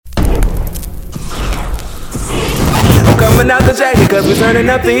coming out the jacket, cause we turning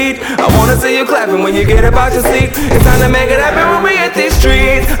up the heat. I wanna see you clapping when you get about your seat. It's time to make it happen when we hit these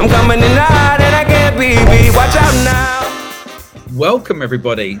streets. I'm coming in hot and I can't be beat. Watch out now. Welcome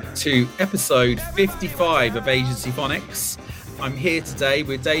everybody to episode 55 of Agency Phonics. I'm here today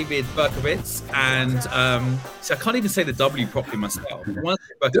with David Berkowitz, and so I can't even say the W properly myself.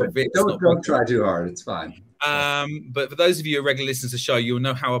 Don't try too hard, it's fine. But for those of you who are regular listeners to the show, you'll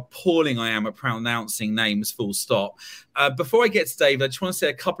know how appalling I am at pronouncing names full stop. Before I get to David, I just want to say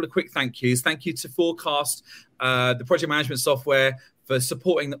a couple of quick thank yous. Thank you to Forecast, the project management software, for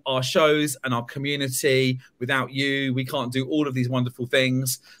supporting our shows and our community. Without you, we can't do all of these wonderful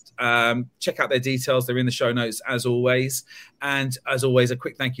things. Check out their details. They're in the show notes as always. And as always, a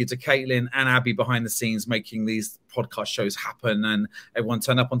quick thank you to Caitlin and Abby behind the scenes making these podcast shows happen and everyone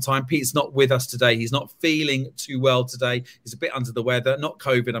turn up on time. Pete's not with us today. He's not feeling too well today. He's a bit under the weather, not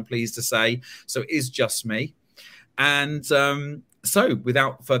COVID, I'm pleased to say. So it is just me. And so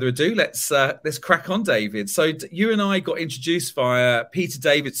without further ado, let's crack on, David. So you and I got introduced via Peter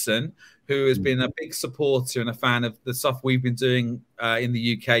Davidson, who has been a big supporter and a fan of the stuff we've been doing in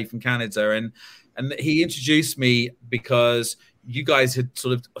the UK from Canada. And he introduced me because you guys had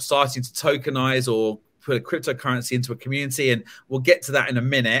sort of starting to tokenize or put a cryptocurrency into a community. And we'll get to that in a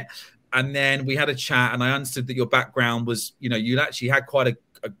minute. And then we had a chat and I understood that your background was, you know, you actually had quite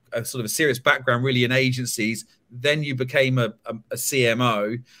a sort of a serious background really in agencies. Then you became a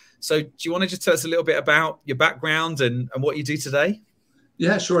CMO. So do you want to just tell us a little bit about your background and what you do today?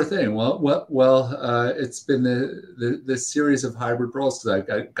 Yeah, sure thing. Well, it's been this series of hybrid roles because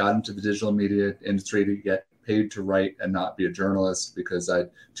I got into the digital media industry to get paid to write and not be a journalist because I had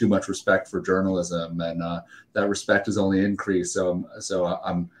too much respect for journalism, and that respect has only increased. So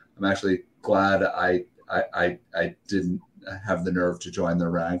I'm actually glad I didn't have the nerve to join their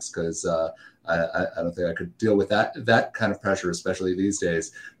ranks because I don't think I could deal with that kind of pressure, especially these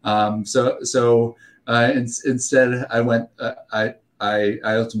days. Instead,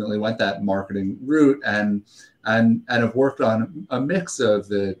 I ultimately went that marketing route and have worked on a mix of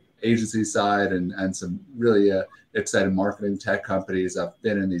the agency side and some really exciting marketing tech companies. I've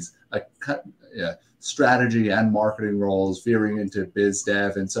been in these strategy and marketing roles, veering into biz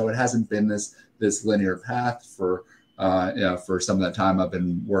dev, and so it hasn't been this linear path for some of that time. I've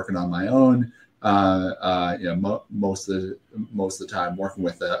been working on my own. Most of the time working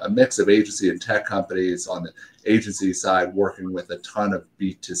with a mix of agency and tech companies. On the agency side, working with a ton of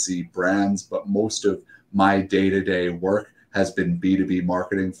B2C brands, but most of my day-to-day work has been B2B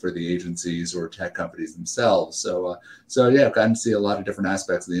marketing for the agencies or tech companies themselves. So I've gotten to see a lot of different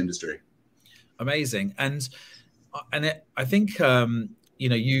aspects of the industry. Amazing. And I think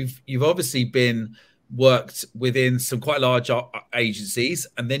you've obviously worked within some quite large agencies,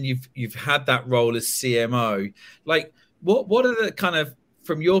 and then you've had that role as CMO. Like, what are the kind of,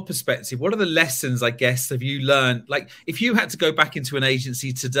 from your perspective, what are the lessons, I guess, have you learned? Like, if you had to go back into an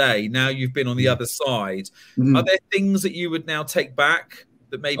agency today, now you've been on the other side, are there things that you would now take back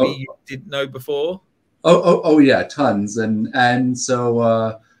that maybe you didn't know before? Oh yeah, tons. And so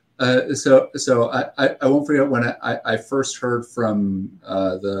I won't forget when I first heard from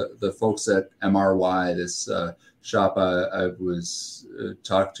the folks at MRY, this shop I was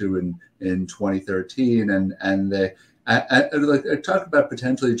talked to in 2013, and they I talked about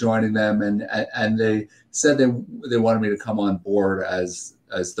potentially joining them, and they said they wanted me to come on board as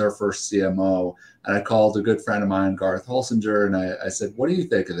their first CMO. And I called a good friend of mine, Garth Holsinger, and I said, "What do you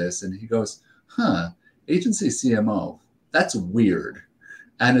think of this?" And he goes, "Agency CMO, that's weird."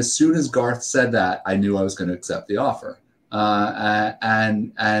 And as soon as Garth said that, I knew I was going to accept the offer.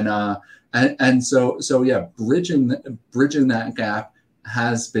 So yeah, bridging that gap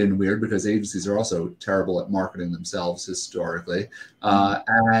has been weird because agencies are also terrible at marketing themselves historically,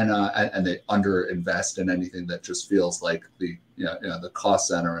 and they underinvest in anything that just feels like the cost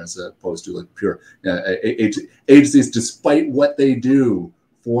center as opposed to like pure agencies. Despite what they do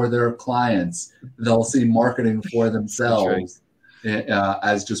for their clients, they'll see marketing for themselves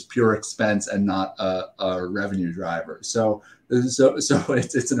as just pure expense and not a revenue driver. So it's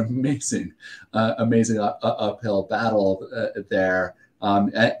an amazing uphill battle there.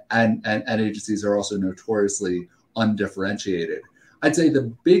 And agencies are also notoriously undifferentiated. I'd say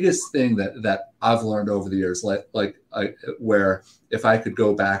the biggest thing that I've learned over the years, where if I could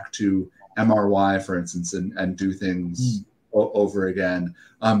go back to MRY, for instance, and do things over again,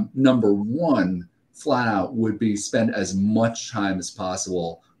 number one, flat out, would be spend as much time as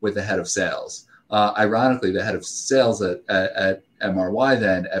possible with the head of sales. Ironically, the head of sales at MRY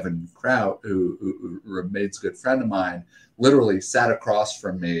then, Evan Kraut, who remains a good friend of mine, literally sat across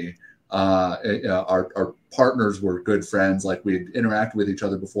from me Our partners were good friends. Like we had interacted with each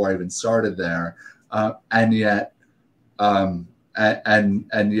other before I even started there, and yet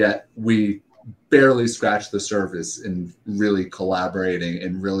we barely scratched the surface in really collaborating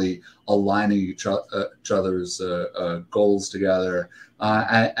and really aligning each other's goals together.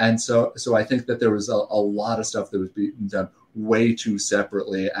 And so I think that there was a lot of stuff that was being done way too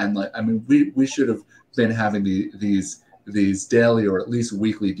separately. And we should have been having these daily or at least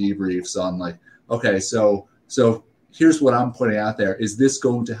weekly debriefs on like, okay, so here's what I'm putting out there. Is this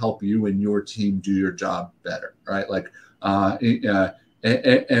going to help you and your team do your job better? Right? Like, am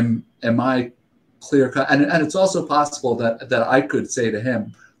I clear cut? And it's also possible that I could say to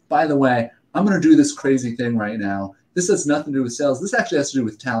him, by the way, I'm going to do this crazy thing right now. This has nothing to do with sales. This actually has to do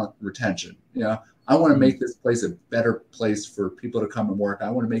with talent retention. I want to make this place a better place for people to come and work. I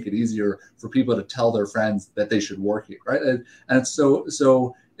want to make it easier for people to tell their friends that they should work here, right? And so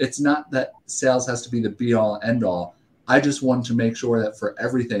it's not that sales has to be the be all end all. I just wanted to make sure that for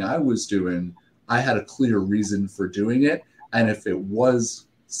everything I was doing, I had a clear reason for doing it. And if it was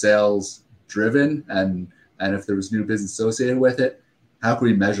sales driven and if there was new business associated with it, how can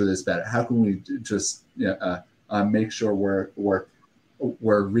we measure this better? How can we just make sure we're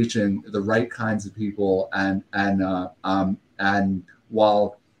reaching the right kinds of people? And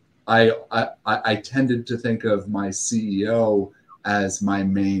while I tended to think of my CEO as my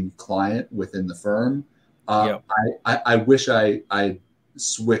main client within the firm, I wish I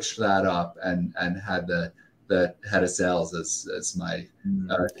switched that up and had the head of sales as my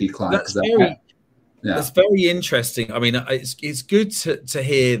key client. That's very interesting. I mean, it's good to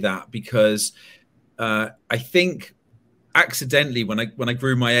hear that, because I think accidentally when I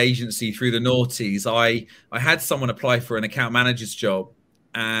grew my agency through the noughties, I had someone apply for an account manager's job,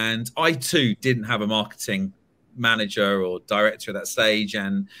 and I too didn't have a marketing manager or director at that stage,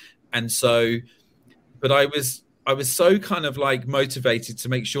 and so, but I was so kind of like motivated to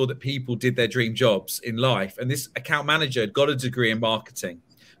make sure that people did their dream jobs in life. And this account manager had got a degree in marketing.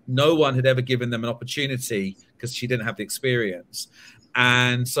 No one had ever given them an opportunity because she didn't have the experience.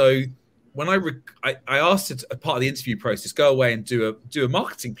 And so when I asked her to, as part of the interview process, go away and do a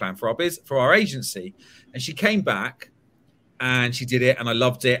marketing plan for our agency. And she came back and she did it, and I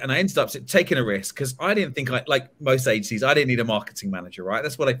loved it. And I ended up taking a risk because I didn't think, like most agencies, I didn't need a marketing manager, right?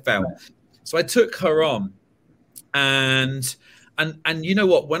 That's what I felt. Right. So I took her on. And you know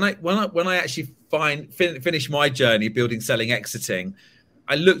what? When I actually finish my journey building, selling, exiting,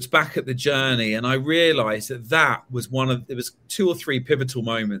 I looked back at the journey and I realized that was there was 2 or 3 pivotal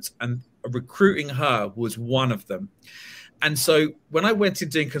moments, and recruiting her was one of them. And so when I went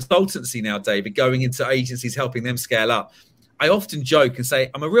into doing consultancy now, David, going into agencies, helping them scale up, I often joke and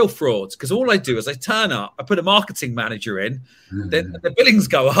say I'm a real fraud, because all I do is I turn up, I put a marketing manager in, then the billings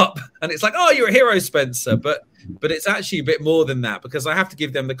go up, and it's like, oh, you're a hero, Spencer. But it's actually a bit more than that, because I have to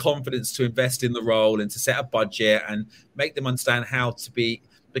give them the confidence to invest in the role and to set a budget and make them understand how to be.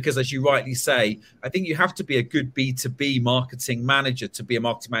 Because as you rightly say, I think you have to be a good B2B marketing manager to be a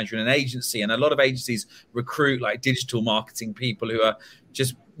marketing manager in an agency. And a lot of agencies recruit like digital marketing people who are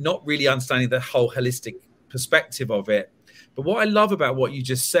just not really understanding the whole holistic perspective of it. But what I love about what you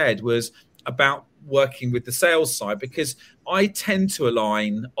just said was about working with the sales side, because I tend to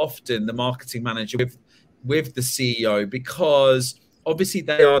align often the marketing manager with the CEO, because obviously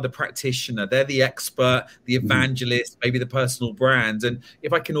they are the practitioner, they're the expert, the evangelist, maybe the personal brand. And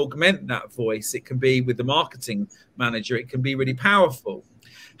if I can augment that voice, it can be with the marketing manager, it can be really powerful.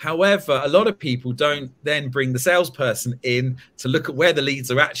 However, a lot of people don't then bring the salesperson in to look at where the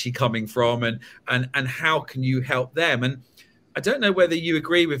leads are actually coming from and how can you help them. And I don't know whether you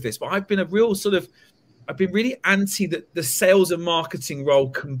agree with this, but I've been really anti the sales and marketing role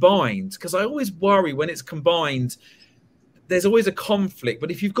combined, because I always worry when it's combined, there's always a conflict.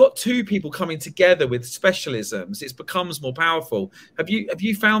 But if you've got 2 people coming together with specialisms, it becomes more powerful. Have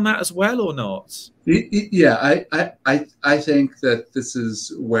you found that as well or not? Yeah, I think that this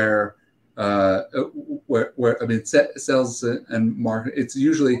is where I mean, sales and marketing, it's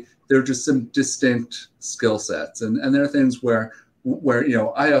usually, they're just some distinct skill sets. And there are things where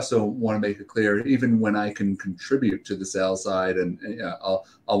I also want to make it clear, even when I can contribute to the sales side, and I'll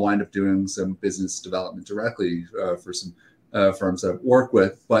wind up doing some business development directly for some firms I've worked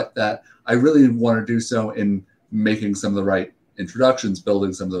with, but that I really want to do so in making some of the right introductions,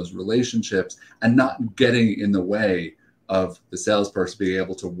 building some of those relationships, and not getting in the way of the salesperson being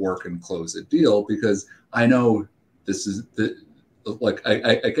able to work and close a deal, because I know this is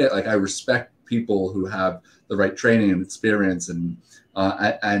I respect people who have the right training and experience and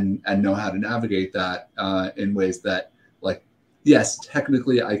know how to navigate that in ways that, like, yes,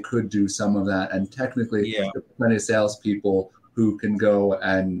 technically I could do some of that, and technically there are plenty of salespeople who can go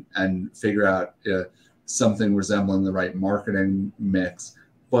and figure out something resembling the right marketing mix.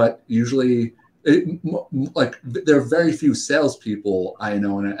 But usually, there are very few salespeople I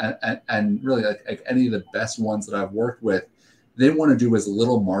know, and really like any of the best ones that I've worked with, they want to do as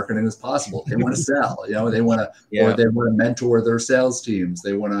little marketing as possible. They want to sell, they want to, or they want to mentor their sales teams.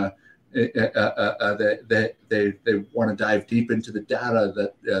 They want to. They want to dive deep into the data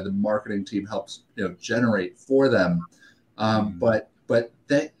that the marketing team helps generate for them, but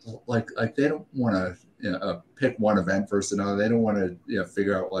they they don't want to pick one event versus another. They don't want to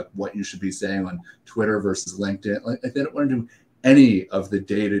figure out like what you should be saying on Twitter versus LinkedIn. Like they don't want to do any of the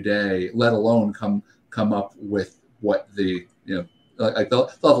day to day, let alone come up with what the like they'll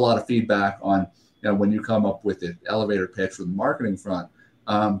have a lot of feedback on when you come up with the elevator pitch from the marketing front.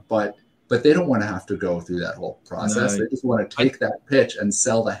 But they don't want to have to go through that whole process. No. They just want to take that pitch and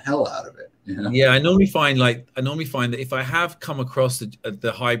sell the hell out of it. Yeah, I normally find that if I have come across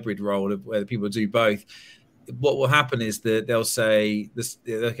the hybrid role of where people do both, what will happen is that they'll say this.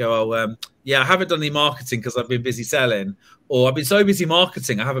 They'll go, "Oh, I haven't done any marketing because I've been busy selling, or I've been so busy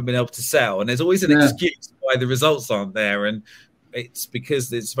marketing I haven't been able to sell." And there's always an excuse why the results aren't there, and it's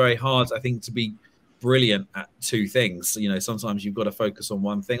because it's very hard, I think, to be brilliant at two things. Sometimes you've got to focus on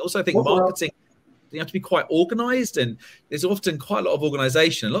one thing. Also, I think marketing, you have to be quite organized, and there's often quite a lot of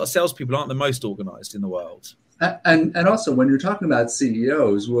organization. A lot of salespeople aren't the most organized in the world. And also, when you're talking about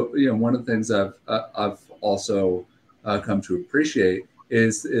CEOs, one of the things I've also come to appreciate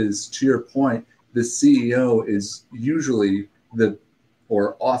is to your point, the CEO is usually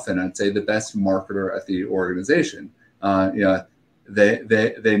often I'd say the best marketer at the organization.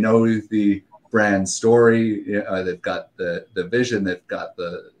 They know the brand story. They've got the vision. They've got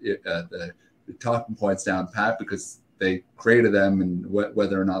the talking points down pat because they created them, and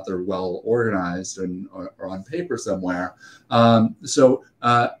whether or not they're well organized or on paper somewhere. And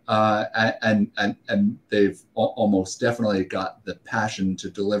they've almost definitely got the passion to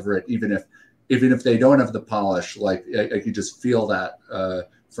deliver it, even if they don't have the polish. Like you just feel that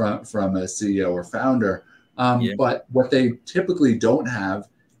from a CEO or founder. But what they typically don't have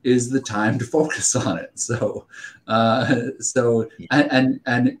is the time to focus on it. So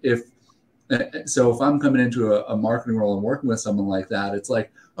if I'm coming into a marketing role and working with someone like that, it's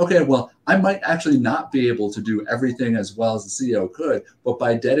like, okay, well, I might actually not be able to do everything as well as the CEO could, but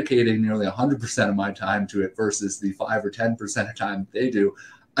by dedicating nearly 100% of my time to it versus the 5 or 10% of time they do,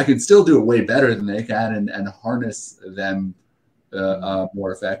 I can still do it way better than they can and harness them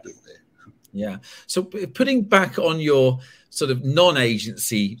more effectively. Yeah. So putting back on your sort of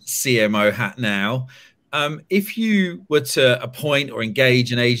non-agency CMO hat now, if you were to appoint or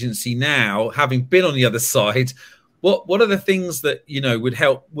engage an agency now, having been on the other side, what are the things that would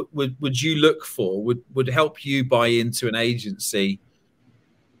help? Would you look for? Would help you buy into an agency?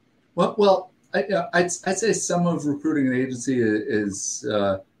 Well, I'd say some of recruiting an agency is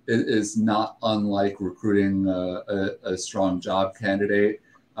not unlike recruiting a strong job candidate.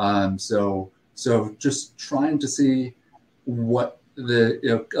 So just trying to see what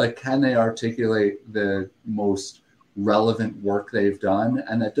can they articulate the most relevant work they've done,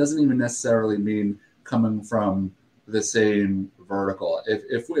 and that doesn't even necessarily mean coming from the same vertical.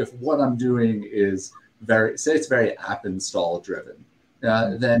 If what I'm doing is it's very app install driven,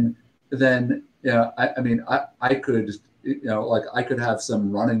 then I could I could have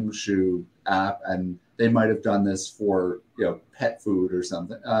some running shoe app, and they might have done this for pet food or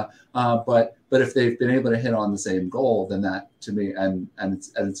something. But if they've been able to hit on the same goal, then that to me, and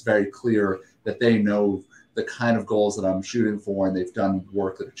it's very clear that they know the kind of goals that I'm shooting for, and they've done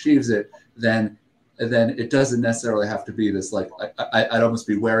work that achieves it, then it doesn't necessarily have to be this I'd almost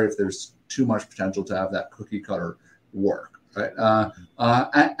be wary if there's too much potential to have that cookie cutter work, right?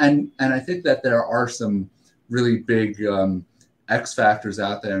 And I think that there are some really big X factors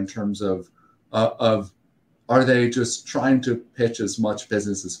out there in terms of are they just trying to pitch as much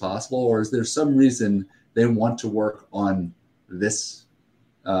business as possible, or is there some reason they want to work on this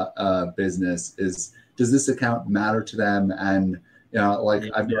business? Does this account matter to them? And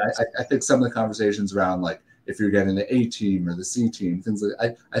I think some of the conversations around if you're getting the A team or the C team, things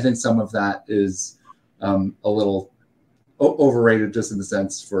like I think some of that is a little overrated, just in the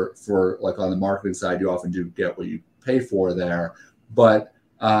sense for on the marketing side, you often do get what you pay for there, but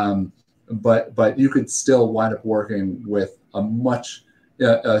you could still wind up working with a much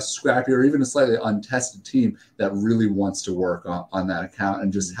scrappier, even a slightly untested team that really wants to work on that account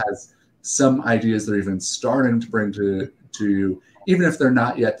and just has some ideas they're even starting to bring to you, even if they're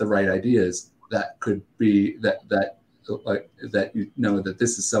not yet the right ideas. That could be that that you know that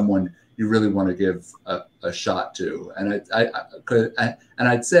this is someone you really want to give a shot to. And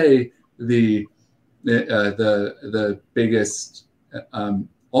I'd say the biggest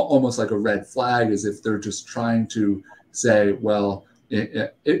almost like a red flag is if they're just trying to say, well,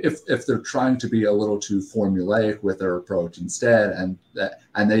 if they're trying to be a little too formulaic with their approach instead,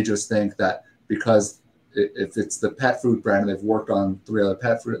 and they just think that because if it's the pet food brand and they've worked on 3 other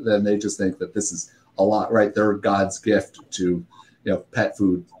pet food, then they just think that this is a lot, right? They're God's gift to pet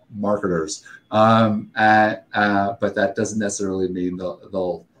food marketers, but that doesn't necessarily mean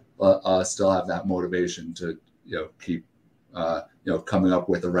they'll still have that motivation to keep coming up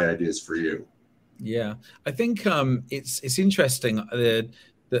with the right ideas for you. Yeah, I think it's interesting that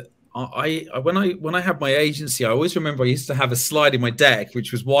when I had my agency, I always remember I used to have a slide in my deck,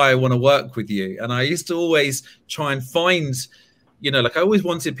 which was why I want to work with you. And I used to always try and find, like I always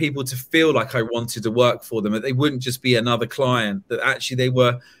wanted people to feel like I wanted to work for them, that they wouldn't just be another client, that actually they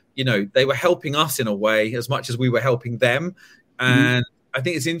were helping us in a way as much as we were helping them. And I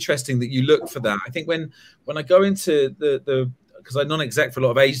think it's interesting that you look for that. I think when I go into because I'm non-exec for a lot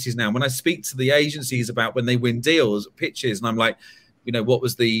of agencies now, when I speak to the agencies about when they win deals, pitches, and I'm like, what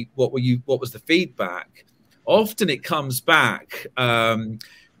was the feedback? Often it comes back.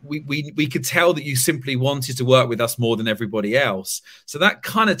 We could tell that you simply wanted to work with us more than everybody else. So that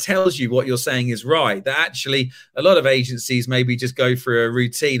kind of tells you what you're saying is right. That actually a lot of agencies maybe just go through a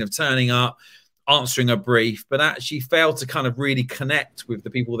routine of turning up, answering a brief, but actually fail to kind of really connect with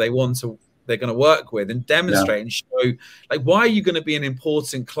the people they're going to work with and demonstrate and show, like, why are you going to be an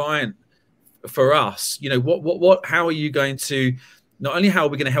important client for us? How are you going to, not only how are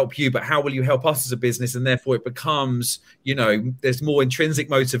we going to help you, but how will you help us as a business? And therefore it becomes, there's more intrinsic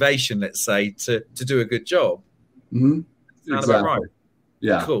motivation, let's say, to do a good job. Mm-hmm. Sound about right?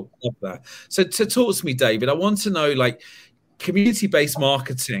 Yeah. Cool. Love that. So to talk to me, David, I want to know, like, community-based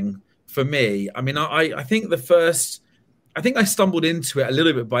marketing for me. I mean, I think I think I stumbled into it a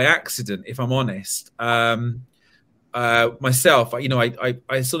little bit by accident, if I'm honest. Myself,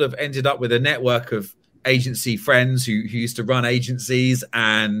 I sort of ended up with a network of agency friends who used to run agencies,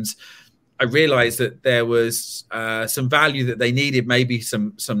 and I realized that there was some value that they needed, maybe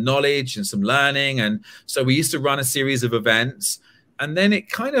some knowledge and some learning. And so we used to run a series of events. And then it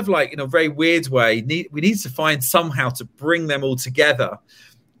kind of, like, in a very weird way, we needed to find somehow to bring them all together.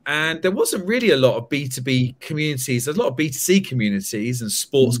 And there wasn't really a lot of B2B communities. There's a lot of B2C communities and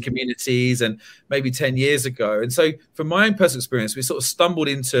sports communities, and maybe 10 years ago. And so from my own personal experience, we sort of stumbled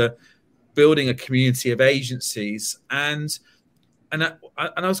into building a community of agencies. And I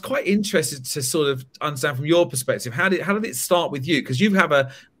was quite interested to sort of understand from your perspective, how did it start with you? Because you have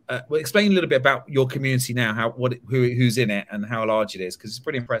explain a little bit about your community now, who's in it and how large it is, because it's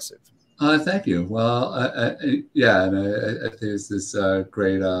pretty impressive. Thank you. Well, and I think it's this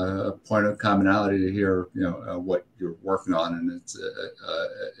great point of commonality to hear, what you're working on, and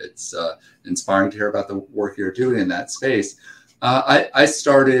it's inspiring to hear about the work you're doing in that space. I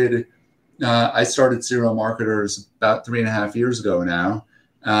started Serial Marketers about 3.5 years ago now,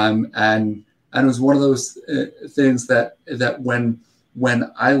 and it was one of those things that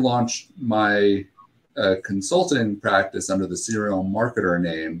when I launched my consulting practice under the Serial Marketer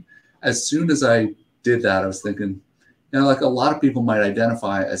name. As soon as I did that, I was thinking, like a lot of people might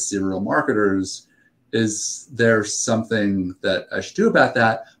identify as serial marketers. Is there something that I should do about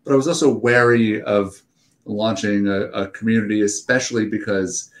that? But I was also wary of launching a community, especially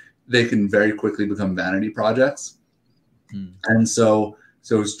because they can very quickly become vanity projects. And so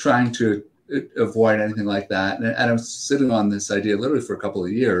I was trying to avoid anything like that. And I was sitting on this idea literally for a couple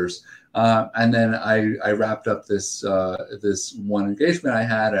of years. And then I wrapped up this one engagement I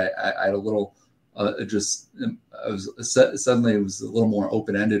had. I had a little suddenly it was a little more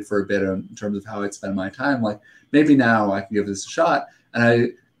open-ended for a bit in terms of how I'd spend my time. Like, maybe now I can give this a shot.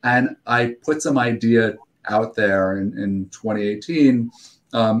 And I put some idea out there in 2018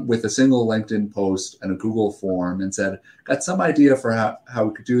 with a single LinkedIn post and a Google form, and said, got some idea for how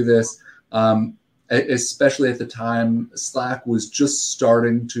we could do this. Especially at the time, Slack was just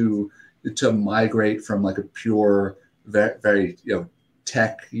starting to migrate from like a pure, very, very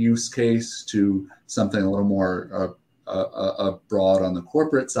tech use case to something a little more broad on the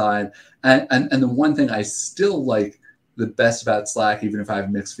corporate side. And the one thing I still like the best about Slack, even if I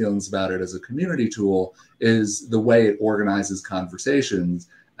have mixed feelings about it as a community tool, is the way it organizes conversations.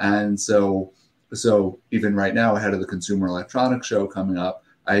 And so even right now, ahead of the Consumer Electronics Show coming up,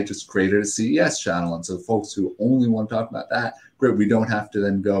 I just created a CES channel. And so folks who only want to talk about that, great. We don't have to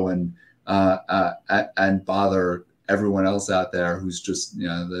then go and bother everyone else out there who's just,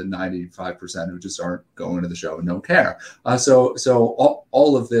 the 95% who just aren't going to the show and don't care. So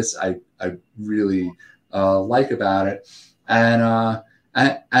all of this I really like about it, and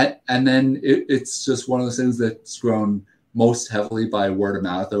then it's just one of those things that's grown most heavily by word of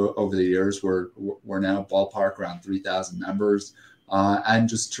mouth over the years. We're now ballpark around 3,000 members, and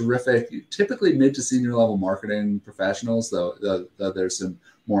just terrific, typically mid to senior level marketing professionals, though there's some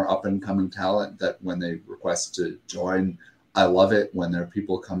more up and coming talent that when they request to join, I love it. When there are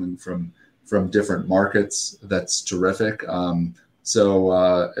people coming from different markets, that's terrific.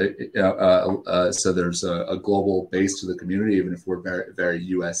 So there's a global base to the community, even if we're very, very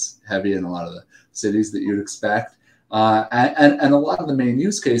U.S. heavy in a lot of the cities that you'd expect. And a lot of the main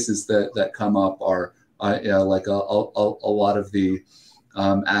use cases that come up are like a lot of the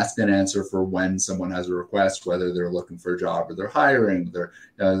ask and answer for when someone has a request, whether they're looking for a job or they're hiring.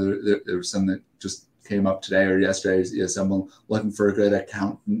 There's some that just came up today or yesterday. Someone looking for a good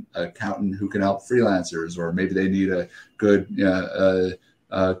accountant who can help freelancers, or maybe they need a good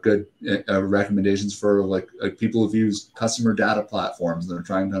recommendations for like people who've used customer data platforms and they're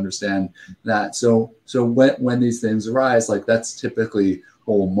trying to understand that. So when these things arise, like that's typically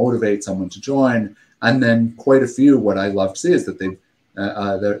what will motivate someone to join. And then quite a few, what I love to see is that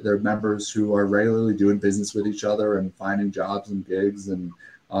they're members who are regularly doing business with each other and finding jobs and gigs and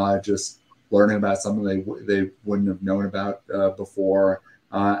just learning about something they wouldn't have known about before.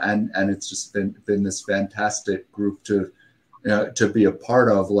 And it's just been this fantastic group to be a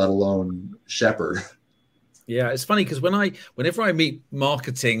part of, let alone shepherd. Yeah, it's funny because whenever I meet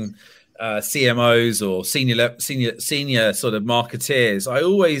marketing CMOs or senior sort of marketeers, I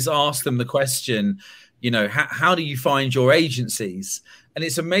always ask them the question, how do you find your agencies? And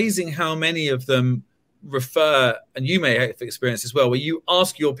it's amazing how many of them refer, and you may have experience as well, where you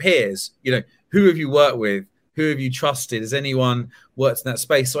ask your peers, who have you worked with? Who have you trusted? Has anyone worked in that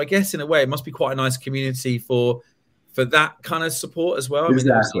space? So I guess in a way, it must be quite a nice community for that kind of support as well.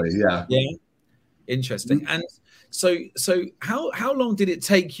 Exactly. Yeah. Interesting. Mm-hmm. And so how long did it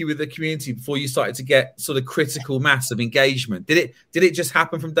take you with the community before you started to get sort of critical mass of engagement? Did it just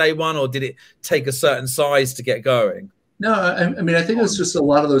happen from day one, or did it take a certain size to get going? No, I mean, I think it was just a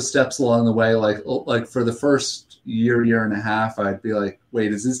lot of those steps along the way. Like for the first year and a half, I'd be like,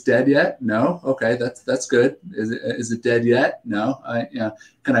 wait, is this dead yet? No. Okay. That's good. Is it dead yet? No.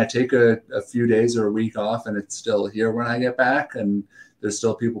 Can I take a few days or a week off and it's still here when I get back and there's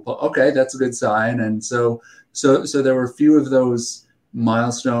still people? Okay. That's a good sign. And so there were a few of those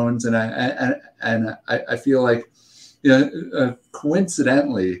milestones, and I feel like,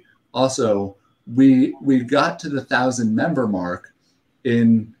 coincidentally also, we got to the 1,000 member mark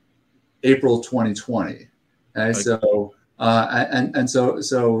in April 2020. Okay. So it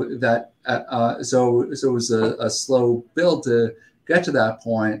was a slow build to get to that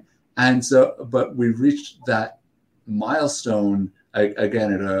point. And so, but we reached that milestone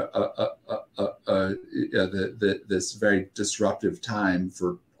again at this very disruptive time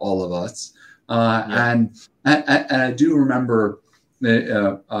for all of us. And I do remember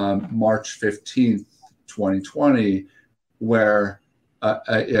March 15th, 2020, where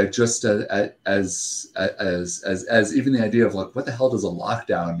just as even the idea of like, what the hell does a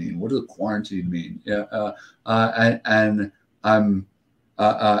lockdown mean? What does a quarantine mean? And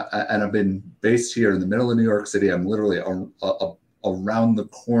I've been based here in the middle of New York City. I'm literally around the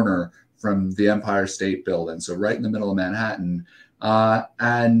corner from the Empire State Building, so right in the middle of Manhattan.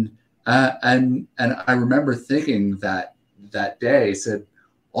 And I remember thinking that day, said,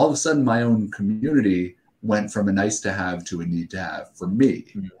 all of a sudden my own community went from a nice to have to a need to have for me.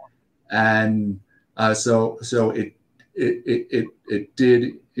 Mm-hmm. And so it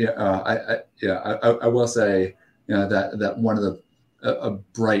did. I will say, that one of the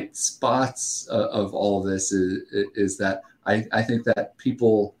bright spots of all of this is that I think that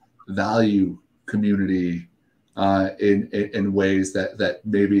people value community in ways that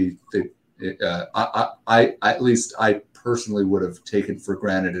maybe I personally would have taken for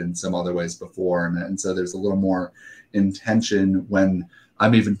granted in some other ways before. And so there's a little more intention when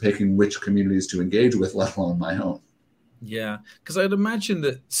I'm even picking which communities to engage with, let alone my own. Yeah, because I'd imagine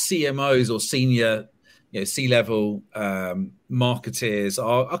that CMOs or senior, C-level marketeers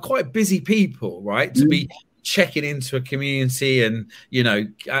are quite busy people, right? To be checking into a community and,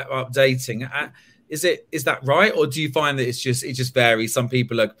 updating. Is that right? Or do you find that it just varies? Some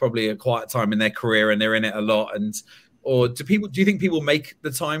people are probably a quiet time in their career and they're in it a lot. Or do you think people make the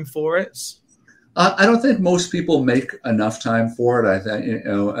time for it? I don't think most people make enough time for it. I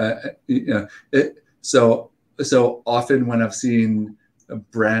think, so often when I've seen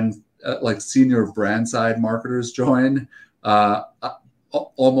brand like senior brand side marketers join,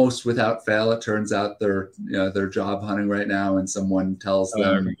 almost without fail, it turns out they're job hunting right now, and someone tells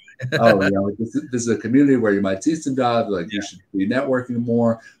them, "Oh, this is a community where you might see some jobs. Like you should be networking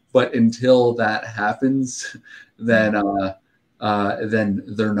more." But until that happens, then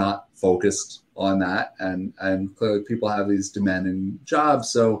they're not focused on that, and clearly people have these demanding jobs.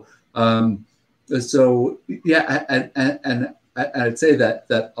 So yeah, and I'd say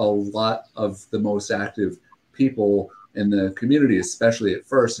that a lot of the most active people in the community, especially at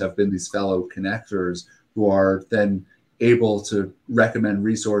first, have been these fellow connectors who are then able to recommend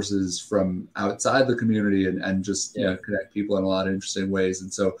resources from outside the community and just connect people in a lot of interesting ways.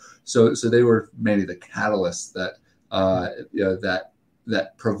 And so they were mainly the catalysts that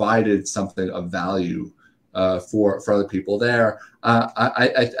that provided something of value for other people there.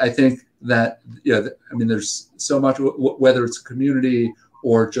 I think that I mean, there's so much, whether it's a community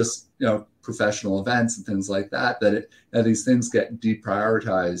or just professional events and things like that, that these things get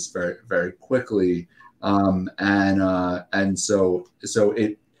deprioritized very, very quickly, and so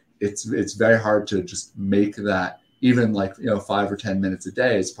it's very hard to just make that even 5 or 10 minutes a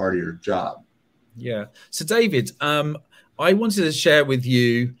day as part of your job. Yeah. So David, I wanted to share with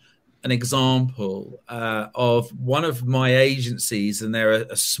you an example of one of my agencies, and they're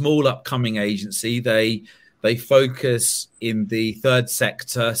a small upcoming agency. They focus in the third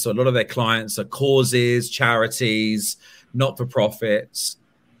sector. So a lot of their clients are causes, charities, not-for-profits.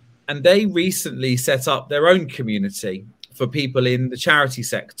 And they recently set up their own community for people in the charity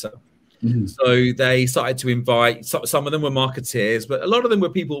sector. Mm-hmm. So they started to invite, some of them were marketeers, but a lot of them were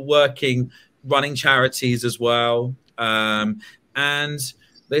people running charities as well. And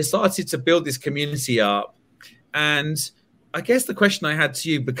they started to build this community up. And I guess the question I had to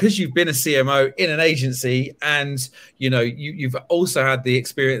you, because you've been a CMO in an agency and you've also had the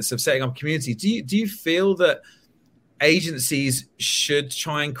experience of setting up a community, do you feel that agencies should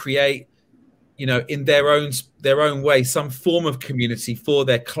try and create, in their own way, some form of community for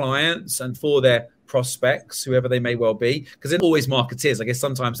their clients and for their prospects, whoever they may well be? Because they're always marketeers. I guess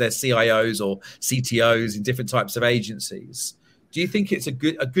sometimes they're CIOs or CTOs in different types of agencies. Do you think it's a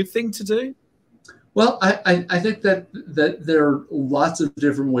good thing to do? Well, I think that there are lots of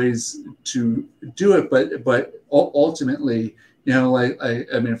different ways to do it, but ultimately,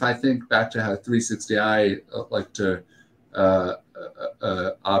 I mean, if I think back to how 360i like to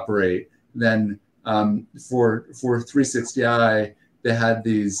operate, then for 360i, they had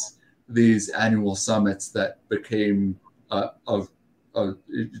these annual summits that became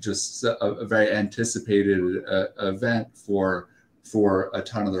just a very anticipated event for a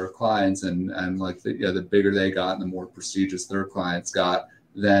ton of their clients, and the bigger they got and the more prestigious their clients got,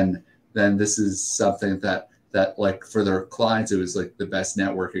 then this is something that like for their clients, it was like the best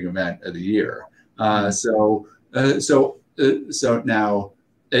networking event of the year. So now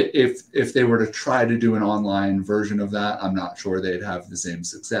if they were to try to do an online version of that, I'm not sure they'd have the same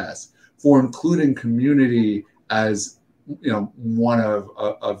success. For including community as one of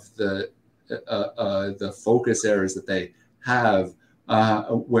the focus areas that they have,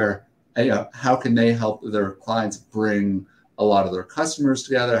 where how can they help their clients bring a lot of their customers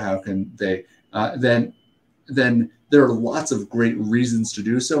together? How can they then there are lots of great reasons to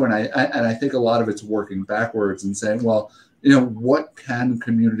do so, and I think a lot of it's working backwards and saying, well, what can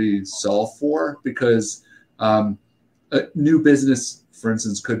community solve for? Because new business, for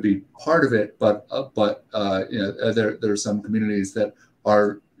instance, could be part of it, but there are some communities that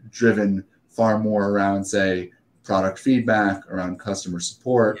are driven far more around, say, product feedback, around customer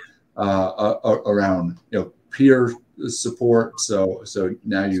support, around peer support. So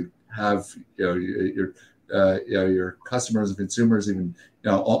now you have your customers and consumers even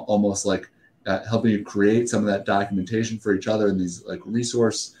almost like helping you create some of that documentation for each other in these like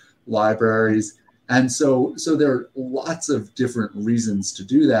resource libraries. And so there are lots of different reasons to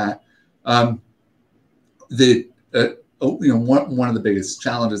do that. One of the biggest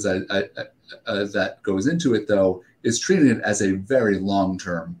challenges that goes into it, though, is treating it as a very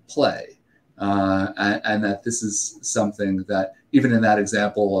long-term play, and that this is something that even in that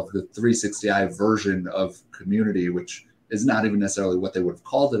example of the 360i version of community, which is not even necessarily what they would have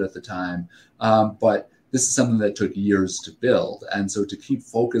called it at the time, but this is something that took years to build. And so to keep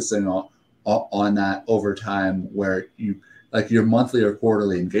focusing on that over time, where you like your monthly or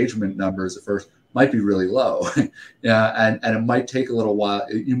quarterly engagement numbers at first might be really low, and it might take a little while.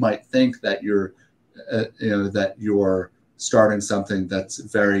 You might think that you're starting something that's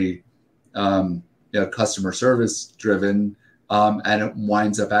very customer service driven, and it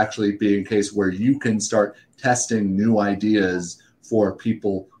winds up actually being a case where you can start testing new ideas for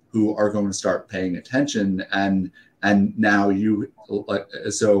people who are going to start paying attention, and now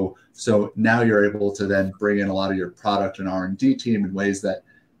so now you're able to then bring in a lot of your product and R&D team in ways that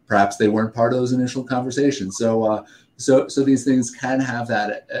perhaps they weren't part of those initial conversations. So these things can have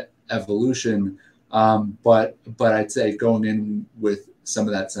that evolution, but I'd say going in with some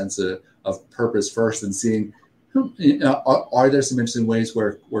of that sense of purpose first, and seeing, are there some interesting ways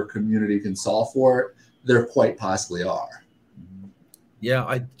where community can solve for it? There quite possibly are. Yeah,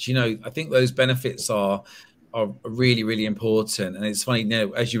 I think those benefits are really, really important. And it's funny,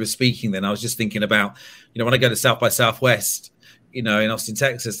 as you were speaking then, I was just thinking about, when I go to South by Southwest, in Austin,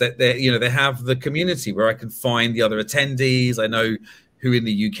 Texas, that they have the community where I can find the other attendees. I know who in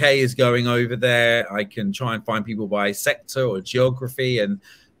the UK is going over there. I can try and find people by sector or geography, and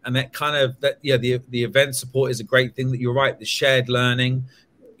that kind of the event support is a great thing. That you're right. The shared learning,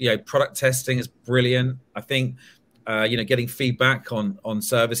 product testing is brilliant. I think getting feedback on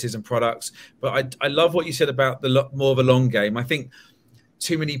services and products. But I love what you said about the more of a long game. I think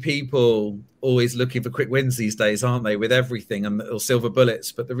too many people always looking for quick wins these days, aren't they, with everything or silver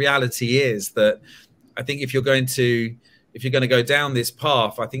bullets. But the reality is that I think if you're going to go down this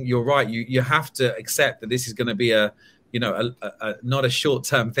path, I think you're right. You have to accept that this is going to be a not a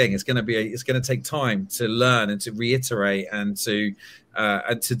short-term thing. It's going to take time to learn and to reiterate and to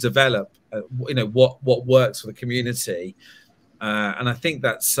develop what works for the community. And I think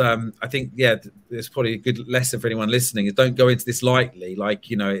that's there's probably a good lesson for anyone listening is don't go into this lightly.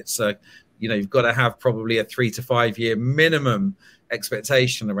 You've got to have probably a 3 to 5 year minimum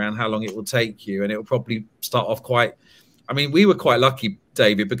expectation around how long it will take you. And it will probably start off we were quite lucky,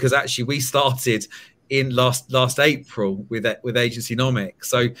 David, because actually we started in last April with Agencynomics.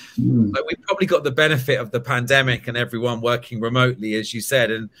 So we probably got the benefit of the pandemic and everyone working remotely, as you said.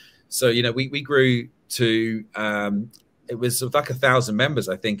 And so, we grew to, it was like 1,000 members,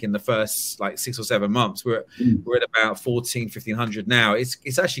 I think, in the first 6 or 7 months. We're at about 1,500 now.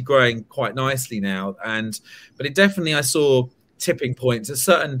 It's actually growing quite nicely now. But it definitely, I saw tipping points, a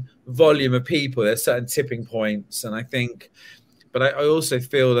certain volume of people, there's certain tipping points. And I think, but I also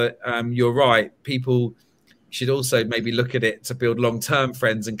feel that you're right. People should also maybe look at it to build long-term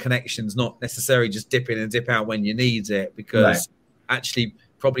friends and connections, not necessarily just dip in and dip out when you need it, because actually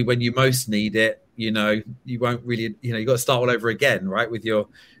probably when you most need it, you won't really, you got to start all over again, right? With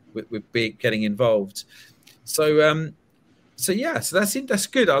getting involved. So that's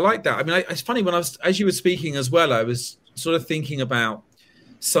good. I like that. It's funny as you were speaking as well, I was sort of thinking about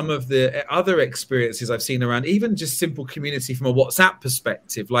some of the other experiences I've seen around even just simple community from a WhatsApp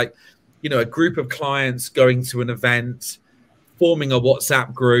perspective, a group of clients going to an event, forming a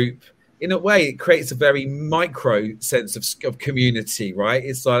WhatsApp group. In a way, it creates a very micro sense of community, right?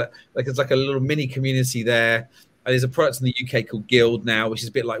 It's like a little mini community there. And there's a product in the UK called Guild now, which is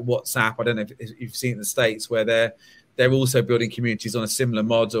a bit like WhatsApp. I don't know if you've seen it in the States, where they're also building communities on a similar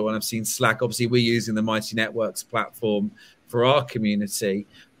model. And I've seen Slack. Obviously, we're using the Mighty Networks platform for our community.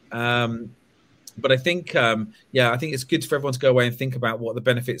 But I think, I think it's good for everyone to go away and think about what the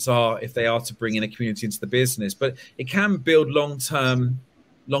benefits are if they are to bring in a community into the business. But it can build long-term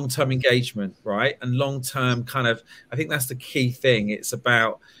engagement, right? And long-term I think that's the key thing. It's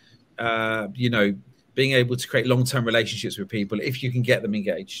about, being able to create long-term relationships with people if you can get them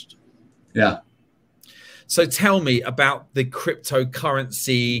engaged. Yeah. So tell me about the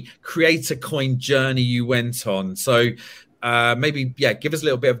cryptocurrency Creator Coin journey you went on. So give us a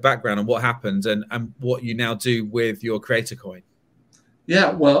little bit of background on what happened and what you now do with your Creator Coin.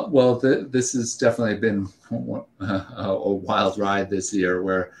 Yeah, well, this has definitely been a wild ride this year,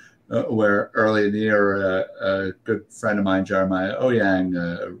 where early in the year, a good friend of mine, Jeremiah Ouyang,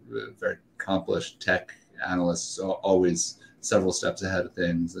 a very accomplished tech analyst, so always several steps ahead of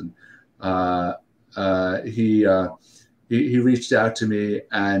things, and he reached out to me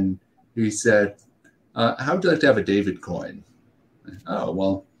and he said, "How would you like to have a David coin?" Oh,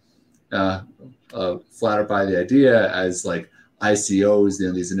 well, flattered by the idea, as ICOs,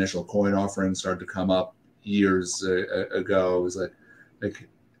 these initial coin offerings started to come up years ago. It was like,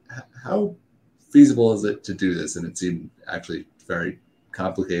 how feasible is it to do this? And it seemed actually very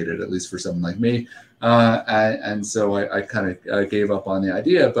complicated, at least for someone like me. And so I kind of gave up on the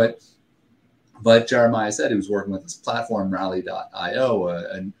idea. But Jeremiah said he was working with this platform, Rally.io,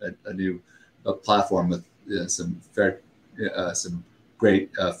 a new platform with some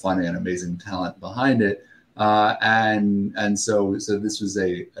great funding and amazing talent behind it. And so this was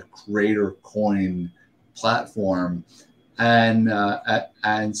a Creator Coin platform, and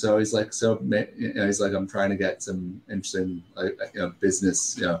so he's like, I'm trying to get some interesting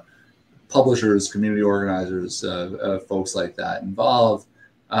business, publishers, community organizers, folks like that involved.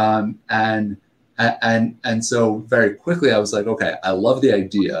 And so very quickly I was like, okay, I love the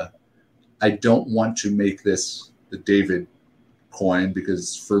idea. I don't want to make this the David coin,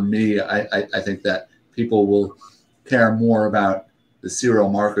 because for me, I think that people will care more about the serial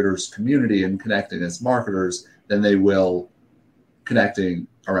marketers community and connecting as marketers than they will connecting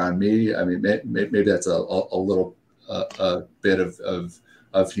around me. I mean, maybe that's a little bit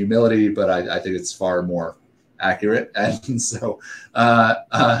of humility, but I think it's far more accurate. And so I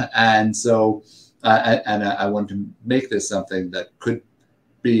wanted to make this something that could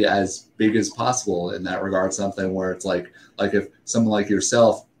be as big as possible in that regard, something where it's like if someone like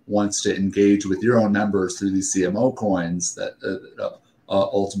yourself wants to engage with your own members through these CMO coins that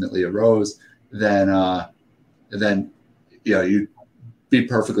ultimately arose, then you'd be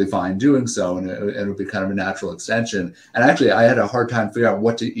perfectly fine doing so, and it would be kind of a natural extension. And actually, I had a hard time figuring out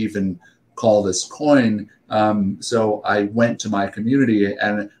what to even call this coin. So I went to my community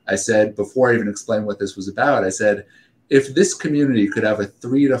and I said, before I even explained what this was about, I said, if this community could have a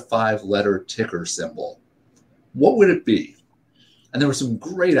 3 to 5 letter ticker symbol, what would it be? And there were some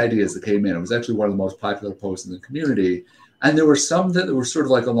great ideas that came in. It was actually one of the most popular posts in the community. And there were some that were sort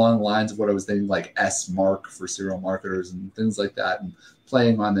of like along the lines of what I was thinking, like S Mark for serial marketers and things like that, and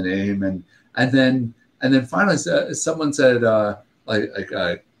playing on the name. And then finally someone said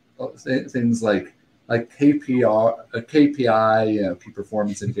things like KPI, key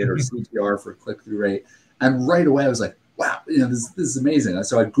performance indicator, CTR for click-through rate. And right away I was like, wow, this is amazing.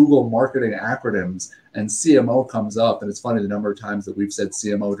 So I Google marketing acronyms and CMO comes up. And it's funny the number of times that we've said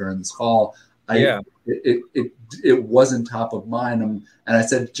CMO during this call. It wasn't top of mind. And I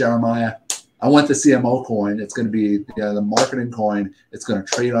said to Jeremiah, I want the CMO coin. It's going to be the marketing coin. It's going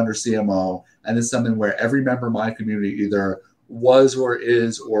to trade under CMO. And it's something where every member of my community either was or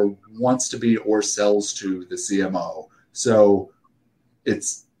is or wants to be or sells to the CMO. So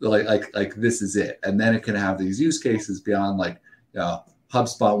it's like this is it. And then it can have these use cases beyond, like,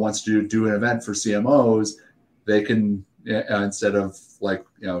 HubSpot wants to do an event for CMOs. They can, instead of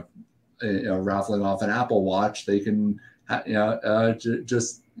raffling off an Apple Watch, they can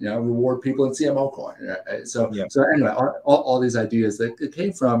just reward people in CMO coin. Right? So anyway, all these ideas that it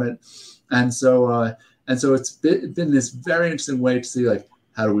came from it, and so it's been this very interesting way to see, like,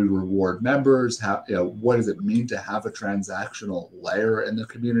 how do we reward members? How, what does it mean to have a transactional layer in the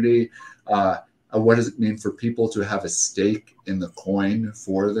community? What does it mean for people to have a stake in the coin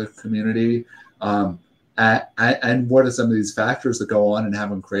for the community? And what are some of these factors that go on in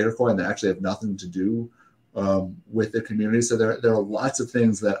having Creator Coin that actually have nothing to do with the community? So there are lots of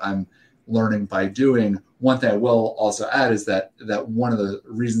things that I'm learning by doing. One thing I will also add is that one of the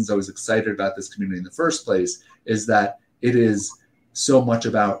reasons I was excited about this community in the first place is that it is so much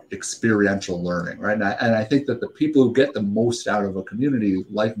about experiential learning, right? And I think that the people who get the most out of a community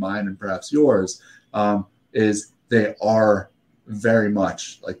like mine and perhaps yours is they are very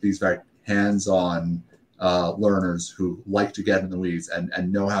much like these very hands-on learners who like to get in the weeds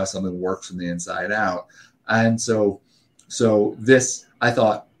and know how something works from the inside out. And so this, I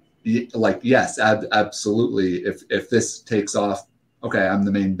thought, like, yes, absolutely. If this takes off, okay, I'm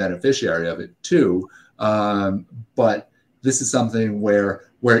the main beneficiary of it too. But this is something where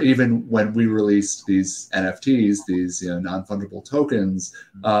even when we released these NFTs, these non-fungible tokens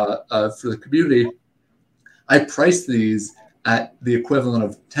for the community, I priced these at the equivalent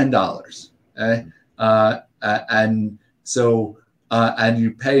of $10. Okay? And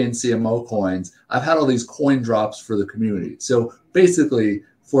you pay in CMO coins. I've had all these coin drops for the community. So basically,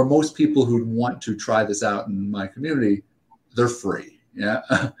 for most people who want to try this out in my community, they're free. Yeah.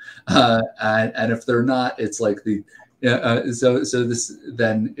 And if they're not, it's like so this,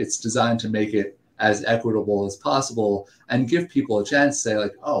 then it's designed to make it as equitable as possible and give people a chance to say,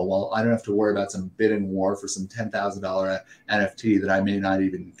 like, oh, well, I don't have to worry about some bidding war for some $10,000 NFT that I may not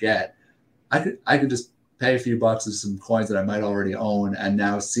even get. I could just pay a few bucks of some coins that I might already own and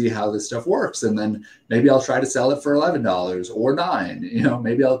now see how this stuff works. And then maybe I'll try to sell it for $11 or $9.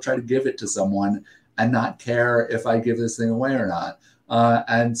 Maybe I'll try to give it to someone and not care if I give this thing away or not.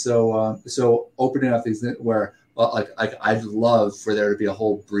 And so opening up these where, I'd love for there to be a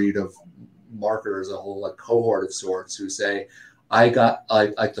whole breed of marketers, a whole cohort of sorts who say, I got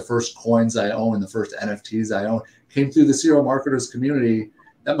like the first coins I own, the first NFTs I own came through the serial marketers community.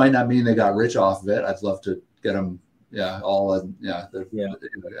 That might not mean they got rich off of it. I'd love to get them,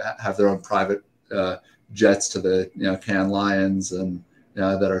 have their own private jets to the Cannes Lions and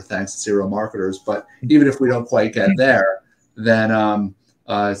that are thanks to serial marketers. But even if we don't quite get there, then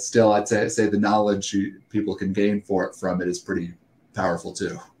still I'd say the knowledge people can gain from it is pretty powerful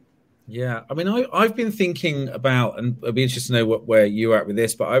too. Yeah, I mean, I've been thinking about, and I'd be interested to know where you're at with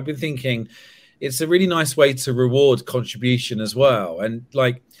this, but I've been thinking it's a really nice way to reward contribution as well. And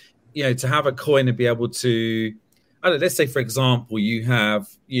like, to have a coin and be able to, I don't know, let's say, for example, you have,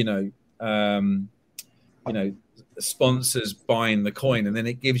 sponsors buying the coin, and then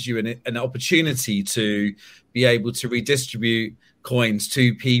it gives you an opportunity to be able to redistribute coins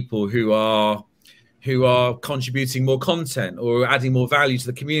to people who are contributing more content or adding more value to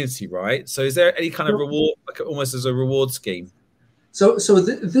the community, right? So is there any kind of reward, like almost as a reward scheme? So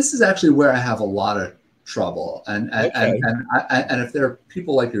this is actually where I have a lot of trouble. And if there are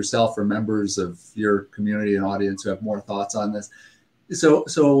people like yourself or members of your community and audience who have more thoughts on this, so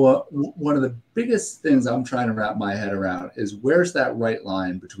one of the biggest things I'm trying to wrap my head around is where's that right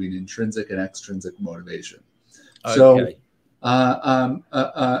line between intrinsic and extrinsic motivation? Okay. So and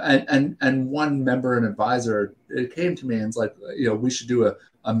one member and advisor, it came to me and it's like, we should do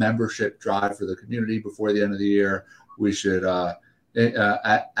a membership drive for the community before the end of the year. We should can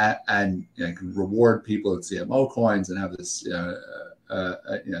reward people at CMO coins and have this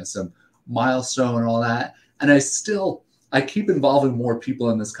some milestone and all that. And I keep involving more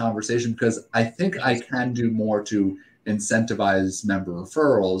people in this conversation because I think I can do more to incentivize member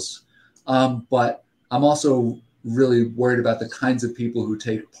referrals, but I'm also really worried about the kinds of people who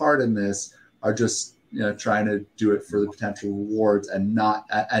take part in this are just trying to do it for the potential rewards and not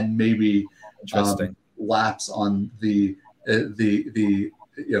maybe lapse on the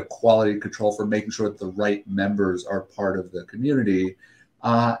quality control for making sure that the right members are part of the community,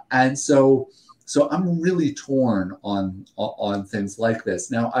 and so I'm really torn on things like this.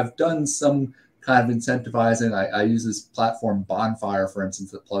 Now I've done some kind of incentivizing. I use this platform Bonfire, for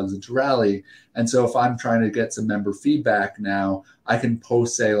instance, that plugs into Rally. And so if I'm trying to get some member feedback now, I can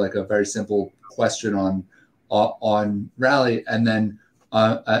post, say, like a very simple question on Rally, and then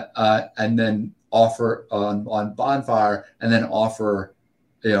offer on Bonfire, and then offer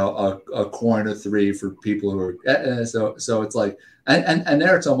a coin or 3 for people who are so it's like and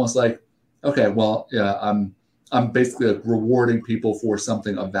there it's almost like, okay, well, yeah, I'm basically like rewarding people for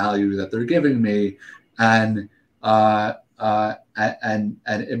something of value that they're giving me, and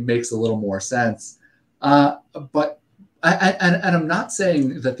it makes a little more sense. But I'm not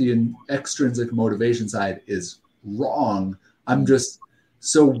saying that the extrinsic motivation side is wrong. I'm just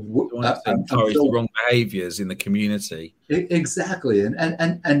encourage the wrong behaviors in the community. Exactly,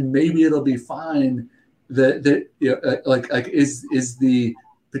 and maybe it'll be fine. Is the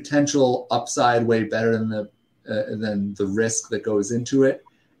potential upside way better than the risk that goes into it?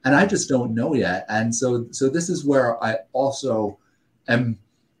 And I just don't know yet. And so this is where I also am,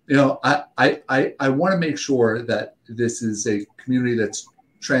 I want to make sure that this is a community that's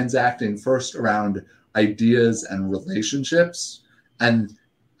transacting first around ideas and relationships, and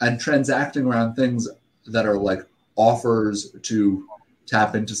transacting around things that are like offers to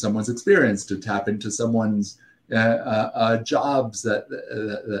tap into someone's experience, to tap into someone's jobs that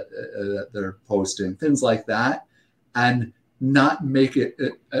they're posting, things like that, and not make it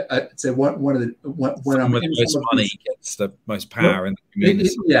say when the most money gets the most power in the community.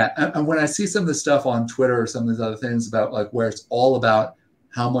 And when I see some of the stuff on Twitter or some of these other things about like where it's all about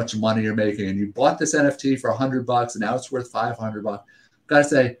how much money you're making, and you bought this NFT for $100 and now it's worth $500, gotta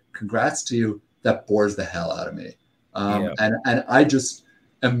say, congrats to you. That bores the hell out of me. And I just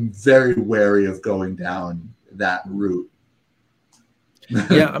am very wary of going down that route.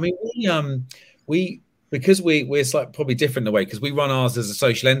 Yeah, I mean, we because we're like probably different in a way, because we run ours as a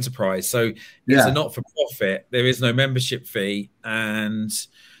social enterprise. So it's a not-for-profit. There is no membership fee, and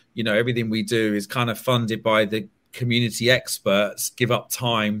everything we do is kind of funded by the community experts. Give up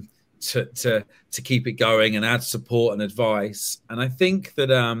time to keep it going and add support and advice. And I think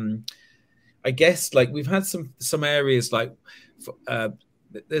that I guess like we've had some areas like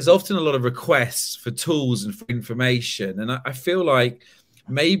there's often a lot of requests for tools and for information, and I feel like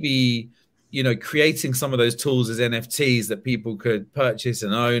maybe creating some of those tools as NFTs that people could purchase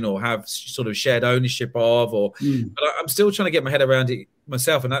and own or have sort of shared ownership of, but I'm still trying to get my head around it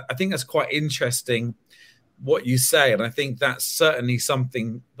myself, and I think that's quite interesting what you say, and I think that's certainly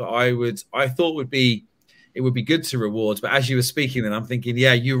something that I thought would be good to reward. But as you were speaking, then I'm thinking,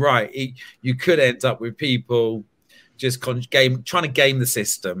 yeah, you're right. You could end up with people just trying to game the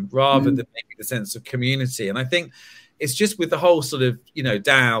system rather than maybe the sense of community. And I think it's just with the whole sort of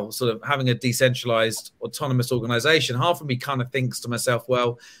DAO, sort of having a decentralized autonomous organization. Half of me kind of thinks to myself,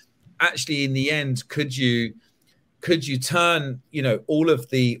 well, actually, in the end, could you turn all of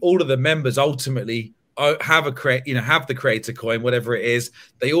the members ultimately have the creator coin, whatever it is,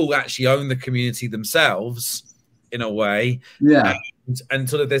 they all actually own the community themselves in a way. Yeah. and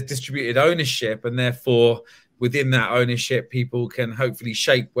sort of there's distributed ownership, and therefore within that ownership, people can hopefully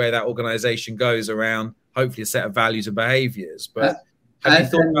shape where that organization goes around hopefully a set of values and behaviors. But have you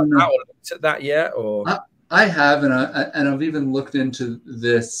thought about that or looked at that yet? Or I have, and I've even looked into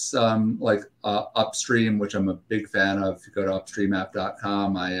this Upstream, which I'm a big fan of. If you go to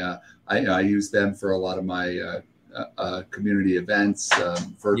upstreamapp.com, I use them for a lot of my community events,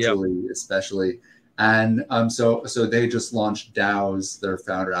 virtually especially. And so they just launched DAOs. Their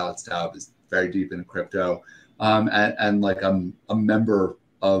founder, Alex Dow, is very deep into crypto. And like I'm a member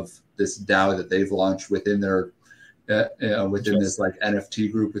of this DAO that they've launched within their within this like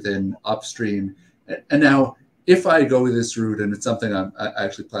NFT group within Upstream. And now, if I go this route, and it's something I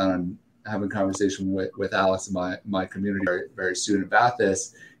actually plan on having a conversation with Alex and my community very, very soon about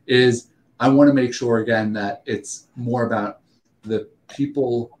this, is I want to make sure again that it's more about the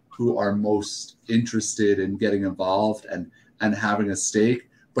people who are most interested in getting involved and having a stake,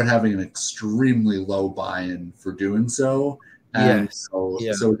 but having an extremely low buy-in for doing so. And so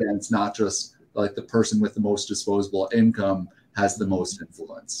again, it's not just like the person with the most disposable income has the most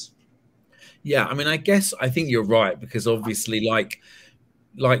influence. Yeah, I mean, I think you're right, because obviously,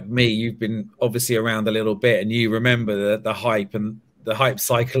 like me, you've been obviously around a little bit, and you remember the hype and the hype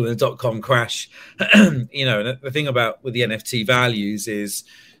cycle and the .com crash. And the thing about with the NFT values is,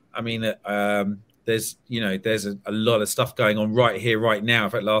 I mean, there's a lot of stuff going on right here, right now.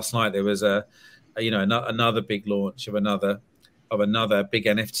 In fact, last night there was another big launch of another big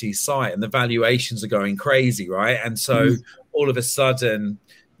NFT site, and the valuations are going crazy, right? And so all of a sudden,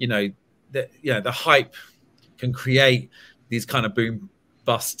 the hype can create these kind of boom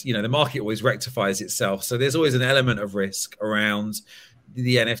bust. The market always rectifies itself, so there's always an element of risk around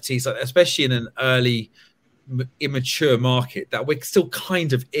the NFTs, especially in an early immature market that we're still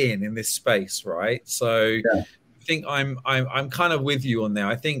kind of in this space, right? So I think I'm kind of with you on there.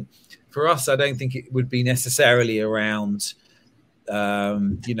 I think for us, I don't think it would be necessarily around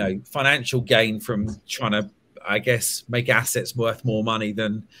financial gain from trying to, I guess, make assets worth more money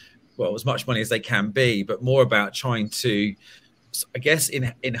than, well, as much money as they can be, but more about trying to, I guess,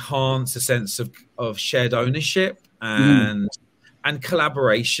 enhance a sense of shared ownership and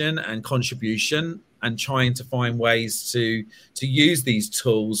collaboration and contribution, and trying to find ways to use these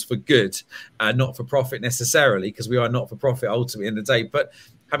tools for good, not for profit necessarily, because we are not for profit ultimately in the day. But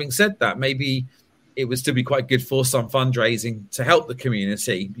having said that, maybe it would still be quite good for some fundraising to help the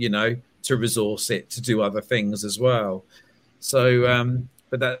community, to resource it to do other things as well. So,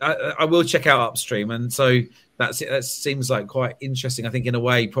 but that I will check out Upstream, and so that's it. That seems like quite interesting. I think in a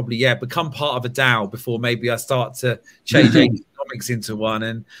way, probably become part of a DAO before maybe I start to change economics into one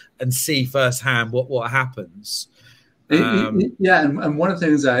and see firsthand what happens. And one of the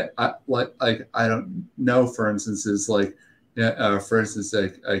things I don't know, for instance, is like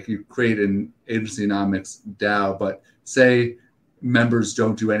you create an Agencynomics DAO, but say members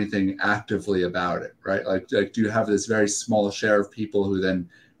don't do anything actively about it, right? Like do you have this very small share of people who then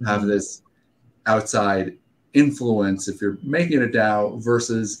have this outside influence if you're making a DAO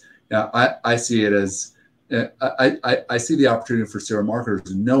versus, I see it as, I see the opportunity for serial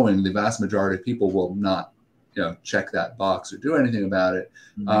marketers, knowing the vast majority of people will not, check that box or do anything about it.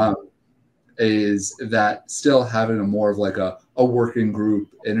 Is that still having a more of like a working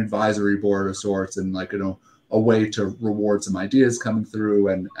group, an advisory board of sorts, and like, a way to reward some ideas coming through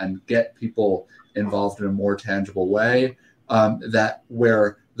and get people involved in a more tangible way, that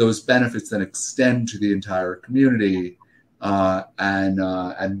where those benefits then extend to the entire community,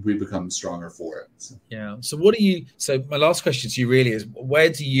 and we become stronger for it. So my last question to you really is, where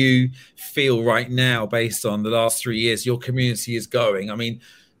do you feel right now, based on the last 3 years, your community is going? I mean,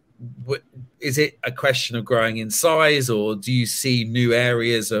 is it a question of growing in size, or do you see new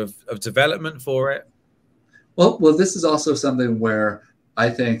areas of development for it? Well, this is also something where I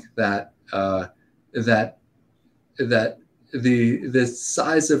think that that the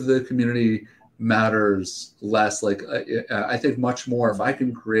size of the community matters less. Like I think much more, if I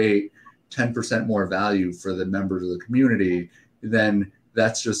can create 10% more value for the members of the community, then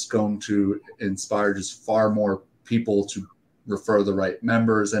that's just going to inspire just far more people to refer the right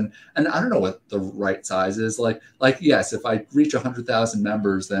members. And I don't know what the right size is. Like yes, if I reach 100,000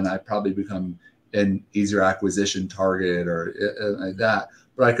 members, then I probably become an easier acquisition target or like that.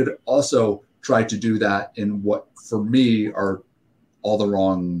 But I could also try to do that in what for me are all the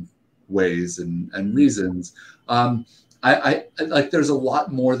wrong ways and reasons. I like there's a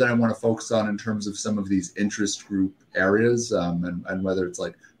lot more that I want to focus on in terms of some of these interest group areas, and whether it's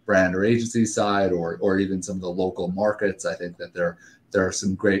like brand or agency side or even some of the local markets. I think that there are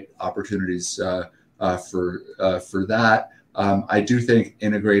some great opportunities for that. I do think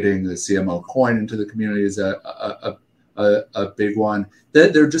integrating the CMO coin into the community is a big one.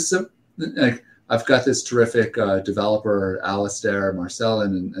 They're just some, like, I've got this terrific developer, Alistair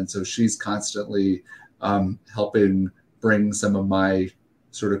Marcellin, and so she's constantly helping bring some of my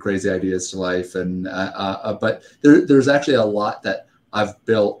sort of crazy ideas to life. And but there's actually a lot that I've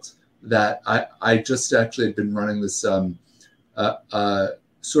built that I just actually have been running this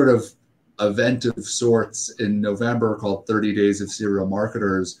sort of event of sorts in November called 30 Days of Serial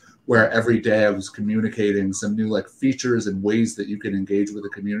Marketers, where every day I was communicating some new like features and ways that you can engage with the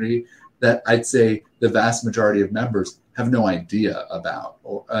community that I'd say the vast majority of members have no idea about.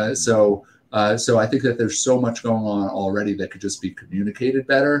 So I think that there's so much going on already that could just be communicated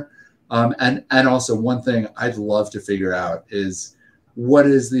better. And also one thing I'd love to figure out is what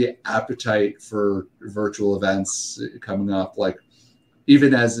is the appetite for virtual events coming up? Like,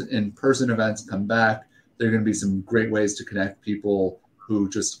 even as in-person events come back, there are going to be some great ways to connect people who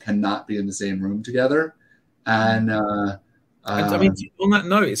just cannot be in the same room together. And I mean, on that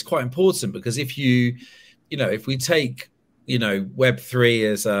note, it's quite important because if if we take,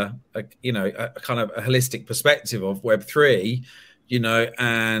 Web3 as a kind of a holistic perspective of Web3,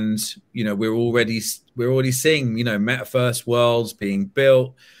 and we're already seeing, metaverse worlds being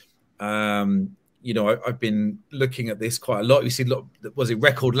built. I've been looking at this quite a lot. You see,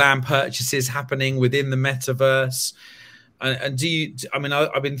 record land purchases happening within the metaverse? And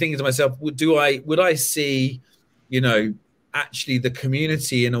I've been thinking to myself, would I see, actually the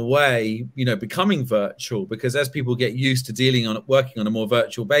community in a way, becoming virtual? Because as people get used to working on a more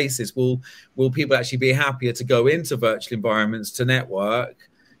virtual basis, will people actually be happier to go into virtual environments to network,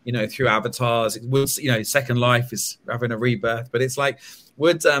 through avatars? It will, Second Life is having a rebirth, but it's like,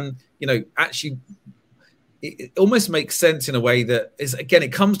 would, actually, it almost makes sense in a way that is, again,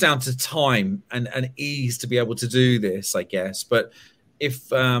 it comes down to time and ease to be able to do this, I guess. But if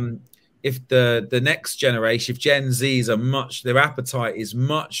the next generation, if Gen Zs their appetite is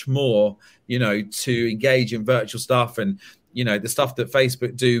much more, to engage in virtual stuff, and, the stuff that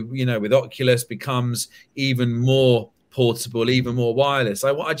Facebook do, with Oculus becomes even more portable, even more wireless.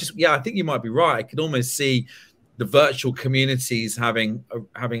 I think you might be right. I could almost see the virtual communities having,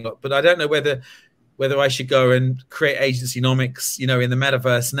 but I don't know whether I should go and create agencynomics, in the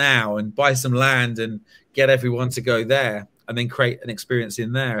metaverse now and buy some land and get everyone to go there and then create an experience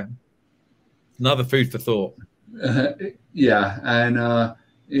in there. Another food for thought. Yeah, and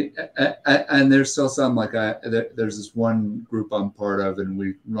there's still some there's this one group I'm part of, and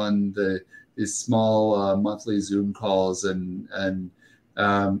we run these small monthly Zoom calls, and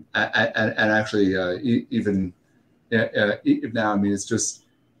actually even now, I mean, it's just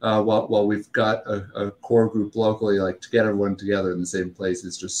while we've got a core group locally, like, to get everyone together in the same place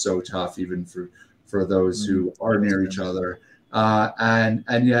is just so tough, even for those who are near each other,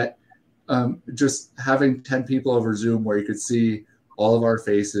 and yet. Just having 10 people over Zoom where you could see all of our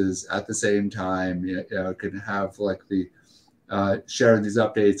faces at the same time, can have like the sharing these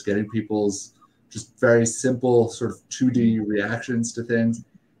updates, getting people's just very simple sort of 2D reactions to things.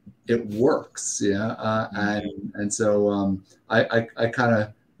 It works, and so I kind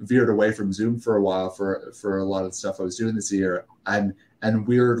of veered away from Zoom for a while for a lot of the stuff I was doing this year, and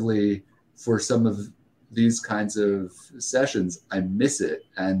weirdly, for some of these kinds of sessions, I miss it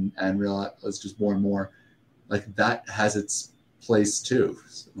and realize it's just more and more like that has its place too.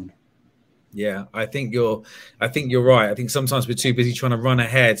 So. Yeah, I think you're right. I think sometimes we're too busy trying to run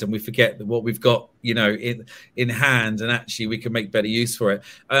ahead and we forget that what we've got, in hand, and actually we can make better use for it.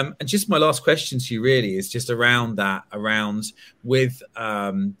 And just my last question to you really is just around with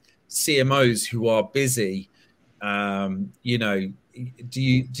CMOs who are busy, do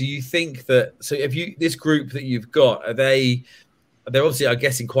you think that, so if this group that you've got, they're obviously, I'm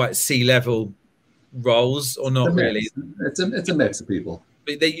guessing, quite C-level roles, or not really? It's a mix of people.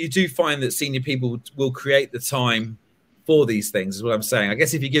 But you do find that senior people will create the time for these things, is what I'm saying. I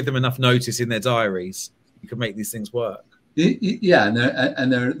guess if you give them enough notice in their diaries, you can make these things work. Yeah,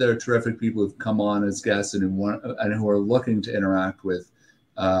 and they're terrific people who've come on as guests and who are looking to interact with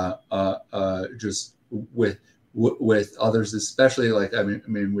just with others, especially like I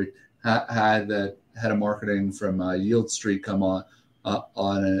mean we had the head of marketing from Yield Street come on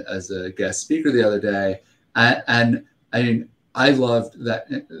as a guest speaker the other day, and I mean I loved that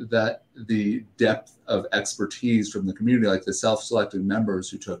the depth of expertise from the community, like the self-selected members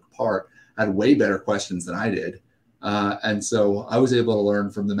who took part had way better questions than I did, and so I was able to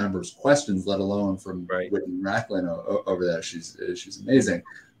learn from the members' questions, let alone from Whitney Racklin over there. She's amazing.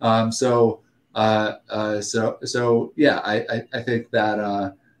 So yeah, I think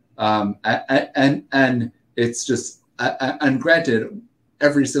that and it's just and granted,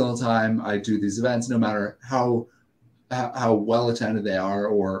 every single time I do these events, no matter how well attended they are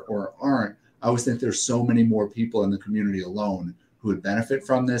or aren't, I always think there's so many more people in the community alone who would benefit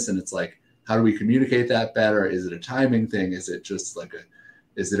from this. And it's like, how do we communicate that better? Is it a timing thing? Is it just like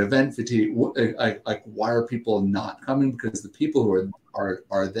is it event fatigue? Like, why are people not coming? Because the people who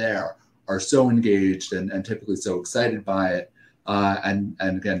are there are so engaged and typically so excited by it. And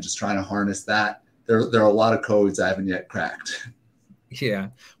again, just trying to harness that. There are a lot of codes I haven't yet cracked. Yeah.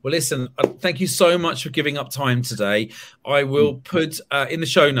 Well, listen, thank you so much for giving up time today. I will put in the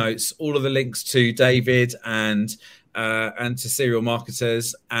show notes all of the links to David and to Serial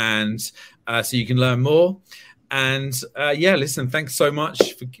Marketers, and so you can learn more. And listen, thanks so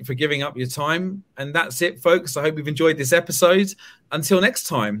much for giving up your time. And that's it, folks. I hope you've enjoyed this episode. Until next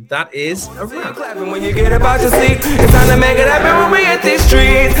time, that is a wrap. When you get about your seat, it's time to make it happen when we hit these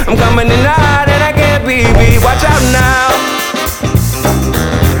streets. I'm coming in hot and I can't be beat. Watch out now.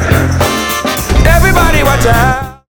 Everybody watch out.